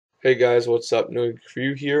Hey guys, what's up?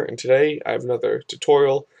 nonukeforyou here, and today I have another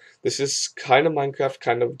tutorial. This is kind of Minecraft,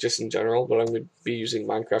 kind of just in general, but I'm going to be using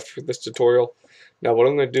Minecraft for this tutorial. Now what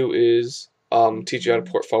I'm going to do is teach you how to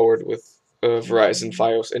port forward with Verizon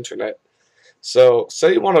FiOs internet. So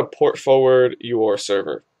say you want to port forward your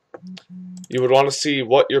server. You would want to see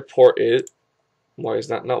what your port is. Why is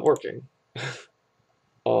that not working?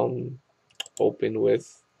 um, Open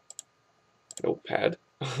with Notepad.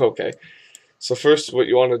 Okay. So first what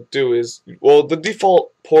you want to do is, well, the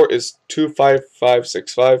default port is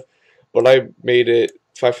 25565, but I made it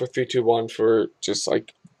 54321 for just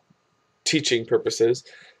like teaching purposes.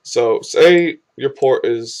 So say your port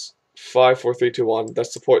is 54321,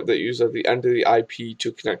 that's the port that you use at the end of the IP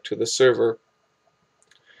to connect to the server.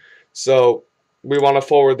 So we want to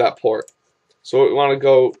forward that port. So what we want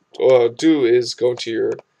to do is go to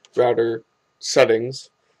your router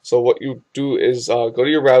settings. So what you do is go to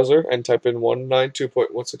your browser and type in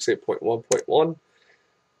 192.168.1.1,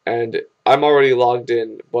 and I'm already logged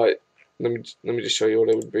in, but let me just show you what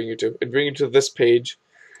it would bring you to. It'd bring you to this page,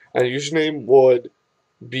 and your username would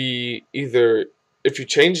be either, if you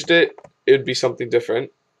changed it, it'd be something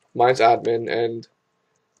different. Mine's admin, and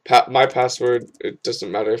my password, it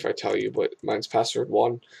doesn't matter if I tell you, but mine's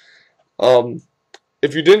password1. Um,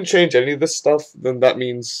 if you didn't change any of this stuff, then that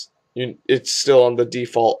means it's still on the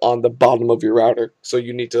default on the bottom of your router. So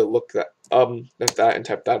you need to look at that and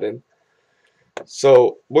type that in.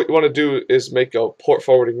 So what you want to do is make a port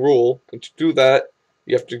forwarding rule, and to do that,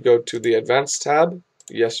 you have to go to the Advanced tab.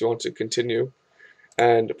 Yes, you want to continue,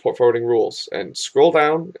 and port forwarding rules, and scroll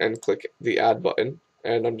down and click the Add button.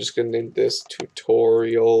 And I'm just going to name this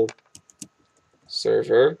tutorial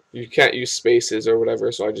server. You can't use spaces or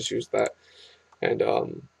whatever, so I just used that. And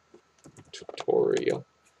tutorial.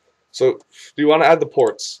 So you want to add the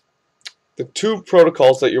ports. The two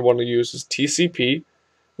protocols that you want to use is TCP,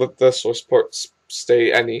 let the source port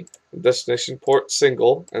stay any, destination port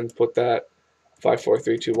single, and put that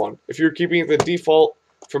 54321. If you're keeping the default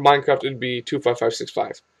for Minecraft, it'd be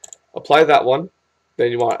 25565. Apply that one, then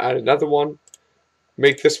you want to add another one,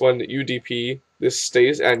 make this one UDP, this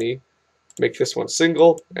stays any, make this one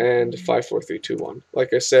single, and 54321.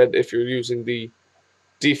 Like I said, if you're using the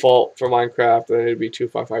default for Minecraft, then it'd be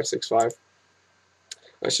 25565.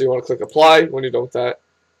 So you want to click apply. When you're done with that,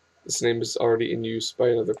 this name is already in use by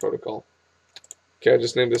another protocol. Okay, I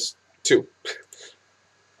just named this 2.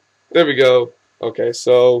 There we go. Okay,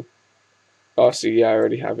 so see, yeah, I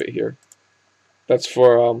already have it here. That's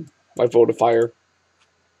for my Votifier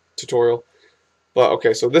tutorial. But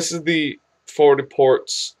okay, so this is the forwarded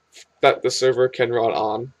ports that the server can run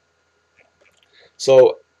on.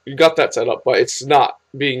 So you got that set up, but it's not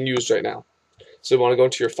being used right now. So you want to go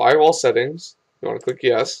into your firewall settings. You want to click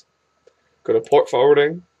yes. Go to port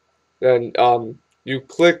forwarding. Then you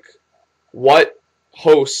click what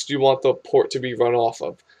host you want the port to be run off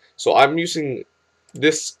of. So I'm using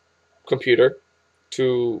this computer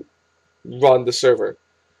to run the server.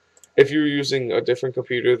 If you're using a different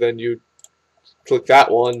computer, then you click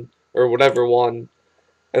that one or whatever one,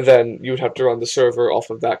 and then you would have to run the server off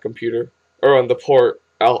of that computer, or run the port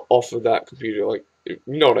out off of that computer. Like, you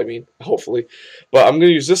know what I mean, hopefully. But I'm going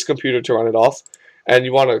to use this computer to run it off, and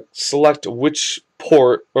you want to select which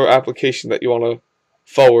port or application that you want to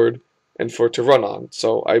forward and for it to run on.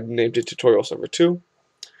 So I named it tutorial server 2.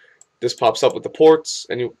 This pops up with the ports,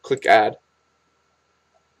 and you click add,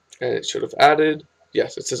 and it should have added.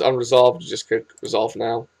 Yes, it says unresolved. You just click resolve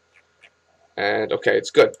now, and okay,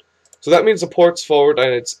 it's good. So that means the port's forward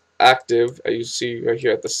and it's active, as you see right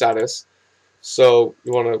here at the status. So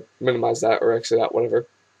you want to minimize that or exit out, whatever.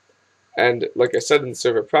 And like I said, in the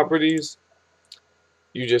server properties,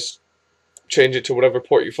 you just change it to whatever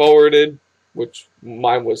port you forwarded, which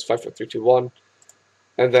mine was 54321,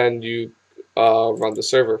 and then you run the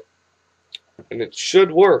server. And it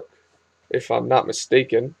should work, if I'm not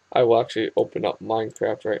mistaken. I will actually open up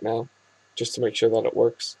Minecraft right now, just to make sure that it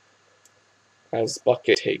works, as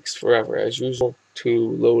Bucket takes forever, as usual,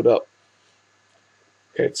 to load up.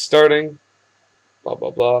 Okay, it's starting, blah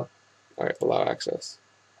blah blah. Alright, allow access.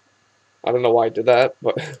 I don't know why I did that,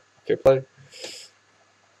 but okay, play.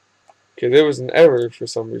 Okay, there was an error for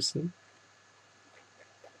some reason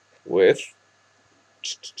with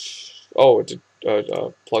it did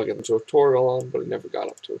plug in the tutorial on, but it never got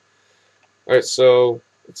up to it. Alright, so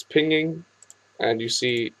it's pinging, and you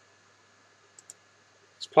see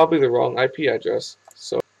it's probably the wrong IP address.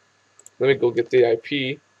 So let me go get the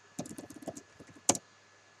IP.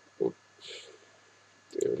 Oh,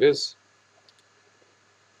 there it is.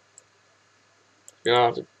 You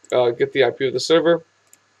have to get the IP of the server,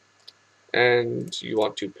 and you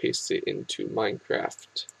want to paste it into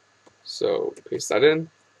Minecraft. So paste that in,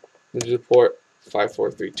 then do the port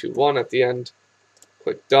 54321 at the end.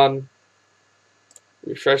 Click done,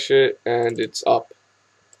 refresh it, and it's up.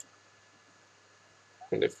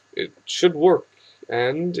 And if it should work,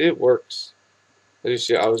 and it works. As you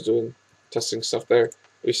see, I was doing testing stuff there.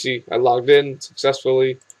 You see, I logged in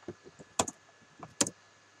successfully.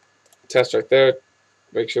 Test right there.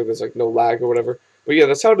 Make sure there's like no lag or whatever. But yeah,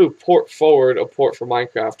 that's how to port forward a port for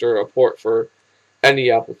Minecraft or a port for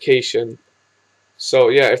any application. So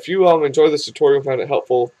yeah, if you enjoy this tutorial, found it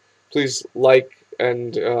helpful, please like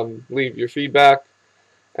and leave your feedback,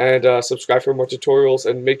 and subscribe for more tutorials,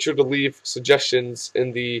 and make sure to leave suggestions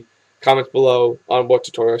in the comments below on what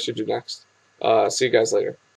tutorial I should do next. See you guys later.